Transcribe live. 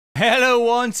Hello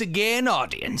once again,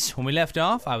 audience. When we left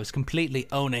off, I was completely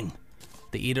owning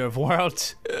the Eater of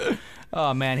Worlds.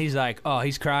 Oh man, he's like, oh,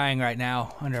 he's crying right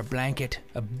now under a blanket.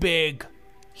 A big,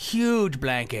 huge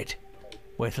blanket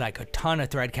with like a ton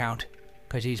of thread count.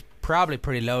 Because he's probably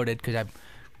pretty loaded because I'm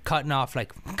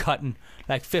cutting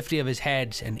like 50 of his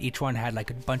heads and each one had like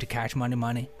a bunch of cash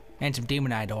money and some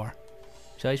demonite ore.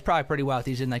 So he's probably pretty wealthy.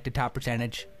 He's in like the top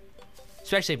percentage.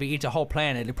 Especially if he eats a whole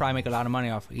planet, he'd probably make a lot of money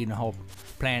off eating a whole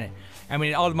planet. I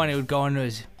mean, all the money would go into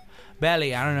his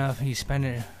belly. I don't know if he's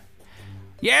spending it.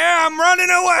 Yeah, I'm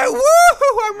running away.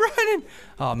 Woo! I'm running.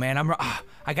 Oh, man,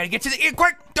 I gotta get to the ear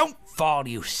quick. Don't fall,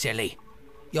 you silly.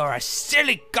 You're a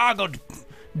silly, goggled,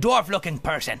 dwarf-looking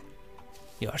person.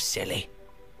 You're silly.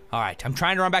 All right, I'm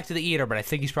trying to run back to the eater, but I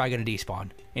think he's probably gonna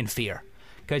despawn in fear.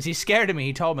 Because he's scared of me.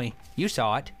 He told me. You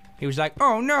saw it. He was like,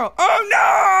 oh, no. Oh,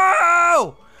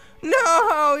 no!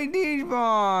 No, he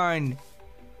despawned.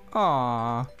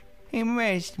 Aw, he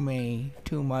missed me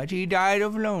too much. He died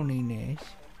of loneliness.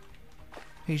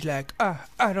 He's like, I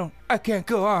can't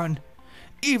go on.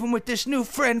 Even with this new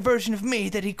friend version of me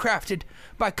that he crafted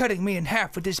by cutting me in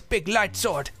half with this big light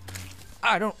sword.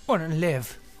 I don't want to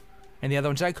live. And the other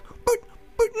one's like, but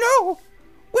no,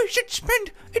 we should spend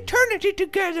eternity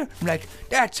together. I'm like,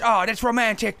 that's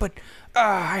romantic, but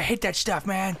I hate that stuff,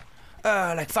 man.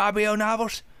 Like Fabio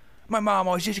novels. My mom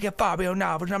always used to get Fabio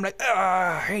novels, and I'm like,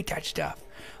 I hate that stuff.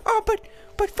 Oh, but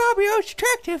Fabio's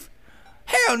attractive.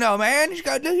 Hell no, man. He's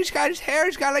got his hair.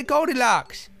 He's got like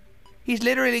Goldilocks. He's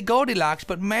literally Goldilocks,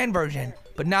 but man version,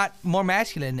 but not more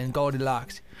masculine than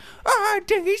Goldilocks. Oh, I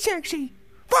think he's sexy.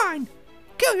 Fine,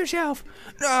 kill yourself.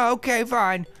 No, okay,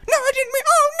 fine. No, I didn't mean.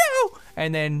 Oh no!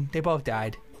 And then they both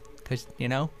died, cause you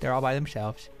know they're all by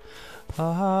themselves.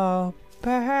 Oh,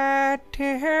 bad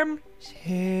themselves.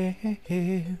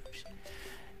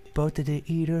 Both of the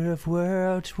Eater of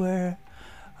Worlds were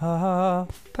all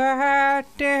by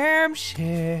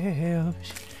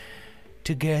themselves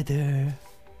together.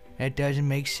 That doesn't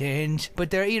make sense. But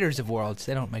they're Eaters of Worlds.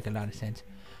 They don't make a lot of sense.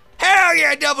 Hell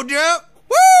yeah, double jump!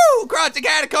 Woo! Across the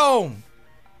catacomb!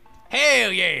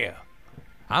 Hell yeah!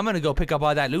 I'm gonna go pick up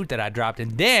all that loot that I dropped,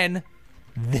 and then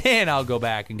I'll go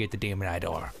back and get the demonite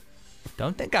ore.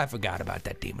 Don't think I forgot about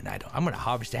that demonite ore. I'm gonna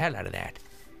harvest the hell out of that.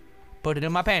 Put it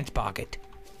in my pants pocket.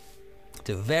 It's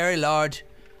a very large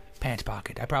pants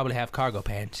pocket. I probably have cargo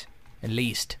pants, at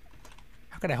least.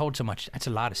 How could I hold so much? That's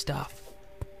a lot of stuff.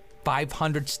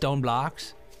 500 stone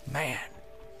blocks? Man,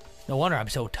 no wonder I'm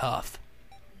so tough.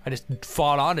 I just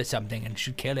fall onto something and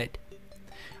should kill it.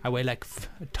 I weigh like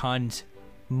tons,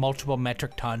 multiple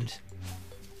metric tons.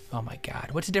 Oh my god,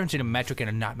 what's the difference between a metric and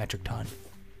a not metric ton?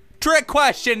 Trick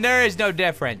question, there is no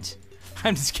difference.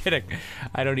 I'm just kidding.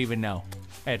 I don't even know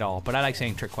at all, but I like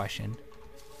saying trick question.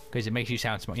 Because it makes you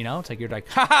sound smart, you know? It's like you're like,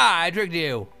 haha, I tricked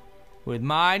you with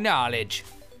my knowledge.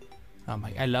 Oh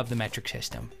my, I love the metric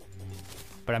system.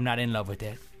 But I'm not in love with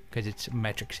it because it's a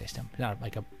metric system. It's not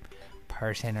like a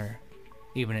person or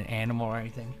even an animal or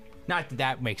anything. Not that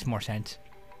that makes more sense.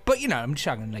 But you know, I'm just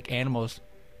talking like animals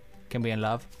can be in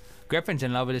love. Griffin's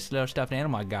in love with this little stuffed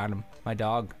animal I got him, my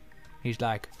dog. He's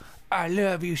like, I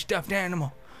love you, stuffed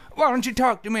animal. Why don't you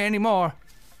talk to me anymore?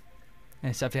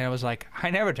 And stuffed animal's like,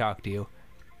 I never talk to you.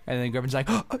 And then Griffin's like,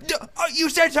 oh, you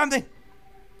said something.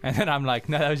 And then I'm like,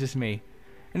 no, that was just me.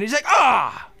 And he's like,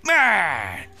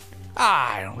 man,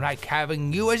 I don't like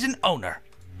having you as an owner.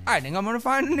 I think I'm gonna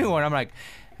find a new one. I'm like,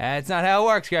 that's not how it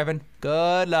works, Griffin.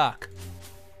 Good luck.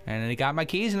 And then he got my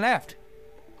keys and left.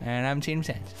 And I haven't seen him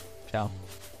since. So,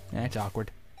 that's awkward.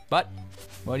 But,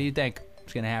 what do you think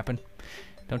is gonna happen?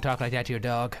 Don't talk like that to your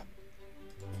dog.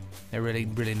 They're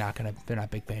really not gonna, they're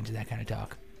not big fans of that kind of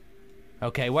talk.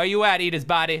 Okay, where you at, Eater's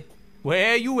body?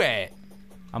 Where you at?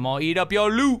 I'm gonna eat up your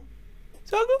loot.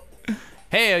 Sucker?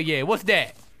 Hell yeah, what's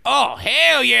that? Oh,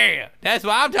 hell yeah! That's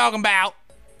what I'm talking about.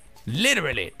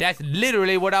 Literally, that's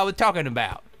literally what I was talking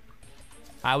about.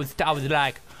 I was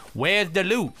like, where's the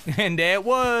loot? And there it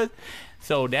was.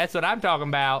 So that's what I'm talking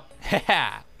about.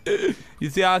 You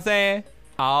see what I'm saying?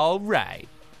 All right.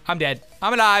 I'm dead.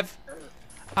 I'm alive.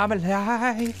 I'm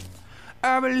alive.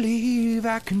 I believe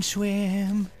I can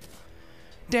swim.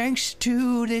 Thanks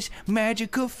to this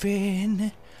magical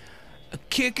fin. A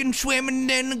kicking,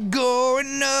 swimming, and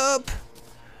going up.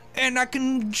 And I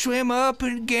can swim up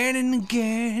again and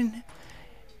again.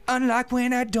 Unlike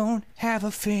when I don't have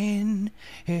a fin.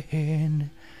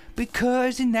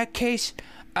 Because in that case,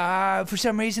 for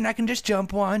some reason I can just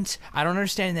jump once. I don't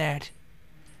understand that.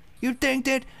 You'd think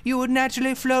that you would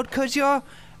naturally float because you're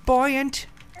buoyant.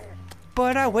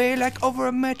 But I weigh like over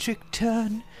a metric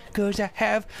ton. Because I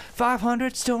have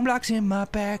 500 stone blocks in my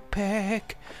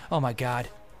backpack. Oh my god.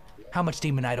 How much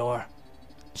demonite ore?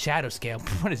 Shadow scale.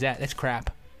 What is that? That's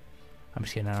crap. I'm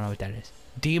just kidding. I don't know what that is.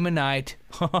 Demonite.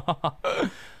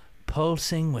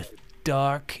 Pulsing with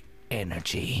dark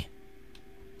energy.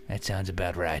 That sounds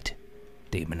about right.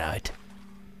 Demonite.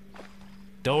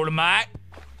 Dolomite.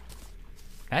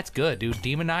 That's good, dude.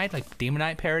 Demonite? Like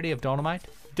Demonite parody of Dolomite?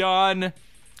 Done.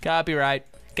 Copyright.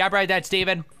 Copyright that,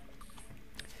 Steven.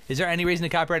 Is there any reason to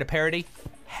copyright a parody?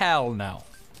 Hell no.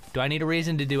 Do I need a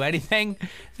reason to do anything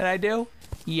that I do?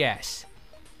 Yes.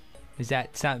 It's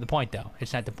not the point, though.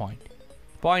 It's not the point.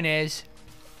 Point is,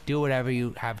 do whatever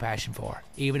you have passion for,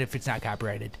 even if it's not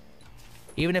copyrighted.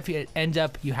 Even if it ends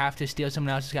up you have to steal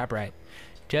someone else's copyright.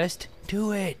 Just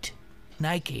do it.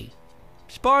 Nike.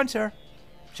 Sponsor.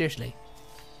 Seriously.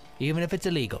 Even if it's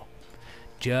illegal.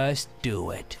 Just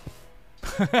do it.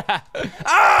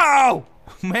 Oh!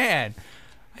 Man.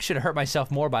 I should have hurt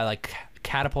myself more by, like,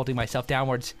 catapulting myself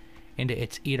downwards into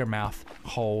its eater mouth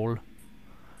hole.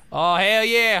 Oh, hell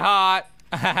yeah, hot.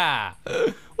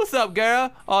 What's up,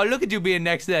 girl? Oh, look at you being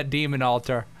next to that demon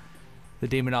altar. The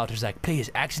demon altar's like, please,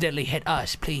 accidentally hit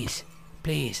us, please.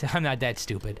 Please. I'm not that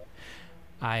stupid.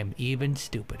 I'm even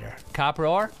stupider. Copper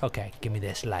ore? Okay, give me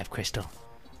this live crystal.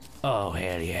 Oh,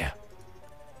 hell yeah.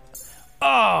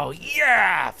 Oh,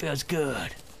 yeah! Feels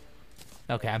good.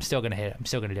 Okay, I'm still gonna hit it. I'm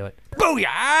still gonna do it. Booyah!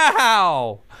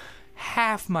 Ow!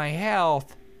 Half my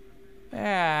health.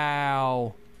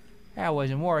 Ow. That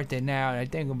wasn't worth it now that I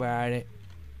think about it.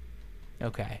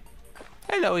 Okay.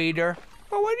 Hello, Eater.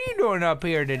 Well, what are you doing up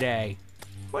here today?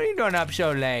 What are you doing up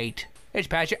so late? It's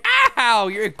past your— Ow!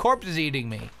 Your corpse is eating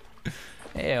me.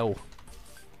 Ew.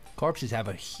 Corpses have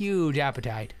a huge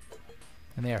appetite.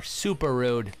 And they are super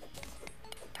rude.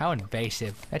 How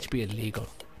invasive. That should be illegal.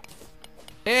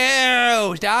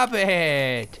 Ew! Stop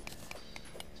it!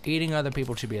 Eating other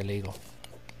people should be illegal.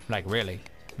 Like, really?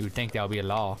 You would think that would be a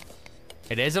law.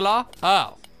 It is a law?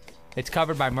 Oh. It's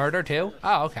covered by murder, too?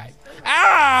 Oh, okay.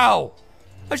 Ow!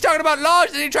 I was talking about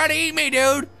laws and you trying to eat me,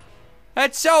 dude!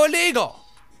 That's so illegal!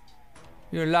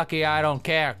 You're lucky I don't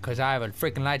care, because I have a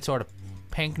freaking light sort of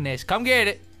pinkness. Come get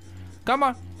it! Come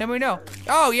on, let me know.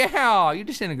 Oh, yeah! You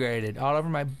disintegrated all over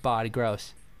my body.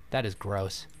 Gross. That is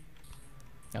gross.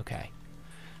 Okay.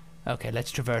 Okay,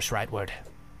 let's traverse rightward.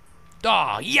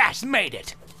 Oh, yes! Made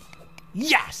it!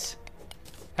 Yes!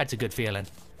 That's a good feeling.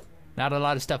 Not a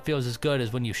lot of stuff feels as good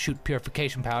as when you shoot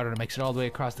purification powder and it makes it all the way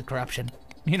across the corruption.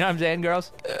 You know what I'm saying,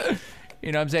 girls?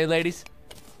 You know what I'm saying, ladies?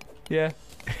 Yeah?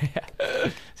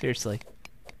 Seriously.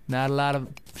 Not a lot of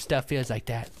stuff feels like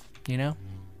that, you know?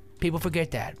 People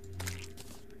forget that.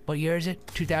 What year is it?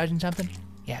 2000 something?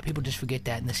 Yeah, people just forget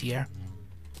that in this year.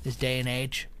 This day and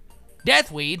age.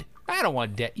 Deathweed? I don't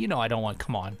want death. You know I don't want,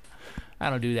 come on. I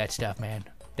don't do that stuff, man.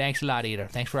 Thanks a lot, Eater.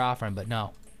 Thanks for offering, but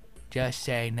no. Just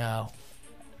say no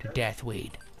to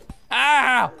deathweed.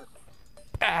 Ow!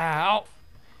 Ow!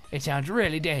 It sounds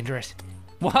really dangerous.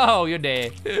 Whoa, you're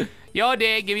dead. You're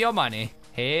dead, give me your money.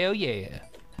 Hell yeah.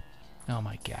 Oh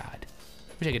my god.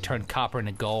 Wish I could turn copper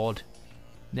into gold.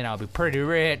 Then I'll be pretty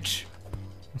rich.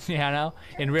 You know?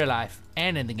 In real life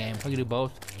and in the game. I can do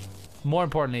both. More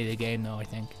importantly, the game though, I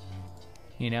think.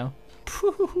 You know?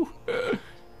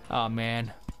 Oh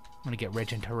man. I'm gonna get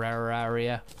rich in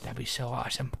Terraria. That'd be so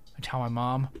awesome. I tell my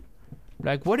mom.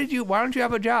 Like, why don't you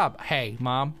have a job? Hey,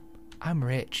 mom, I'm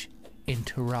rich in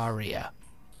Terraria.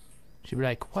 She'd be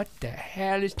like, what the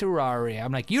hell is Terraria?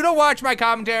 I'm like, you don't watch my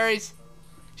commentaries?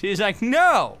 She's like,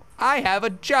 no, I have a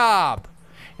job.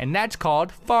 And that's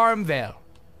called Farmville.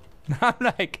 I'm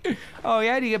like, oh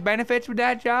yeah, do you get benefits with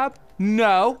that job?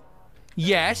 No.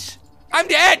 Yes. I'm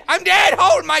dead. I'm dead.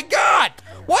 Oh my God.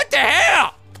 What the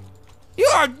hell? You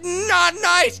are not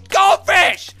nice.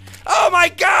 Goldfish. Oh my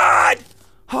God.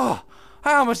 Oh,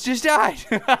 I almost just died.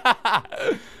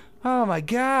 Oh my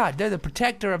God. They're the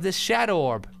protector of this shadow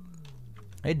orb.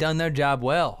 They done their job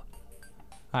well,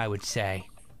 I would say.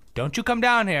 Don't you come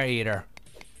down here, Eater.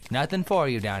 Nothing for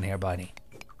you down here, buddy.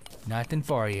 Nothing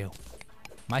for you.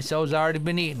 My soul's already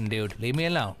been eaten, dude. Leave me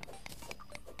alone.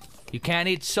 You can't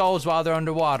eat souls while they're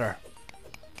underwater.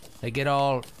 They get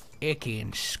all icky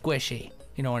and squishy.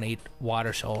 You don't want to eat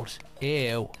water souls.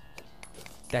 Ew.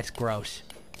 That's gross.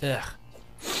 Ugh.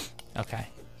 Okay.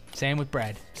 Same with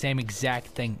bread. Same exact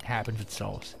thing happens with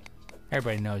souls.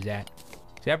 Everybody knows that.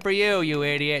 Except for you, you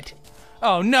idiot.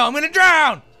 Oh no, I'm gonna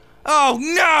drown! Oh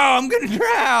no, I'm gonna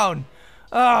drown!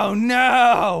 Oh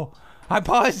no! I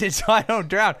paused it so I don't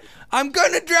drown. I'm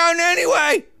gonna drown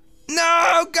anyway!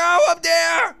 No, go up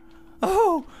there!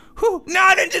 Oh, whew,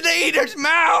 not into the Eater's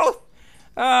mouth!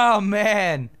 Oh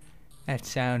man. That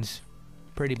sounds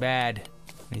pretty bad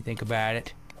when you think about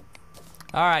it.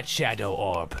 Alright, Shadow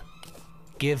Orb.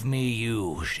 Give me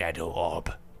you, Shadow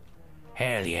Orb.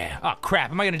 Hell yeah. Oh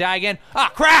crap, am I gonna die again? Oh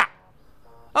crap!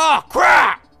 Oh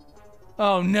crap!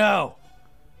 Oh no.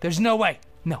 There's no way.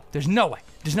 No, there's no way.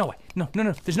 There's no way. No, no,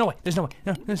 no, there's no way. There's no way.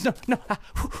 No, there's no, no. Ah.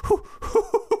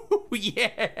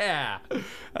 Yeah!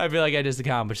 I feel like I just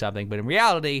accomplished something, but in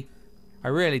reality, I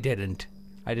really didn't.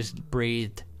 I just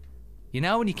breathed. You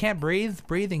know, when you can't breathe,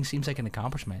 breathing seems like an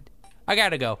accomplishment. I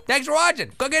gotta go. Thanks for watching.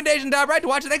 Click on right to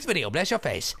watch the next video. Bless your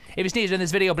face. If you sneezed in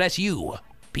this video, bless you.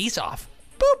 Peace off.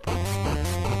 Boop.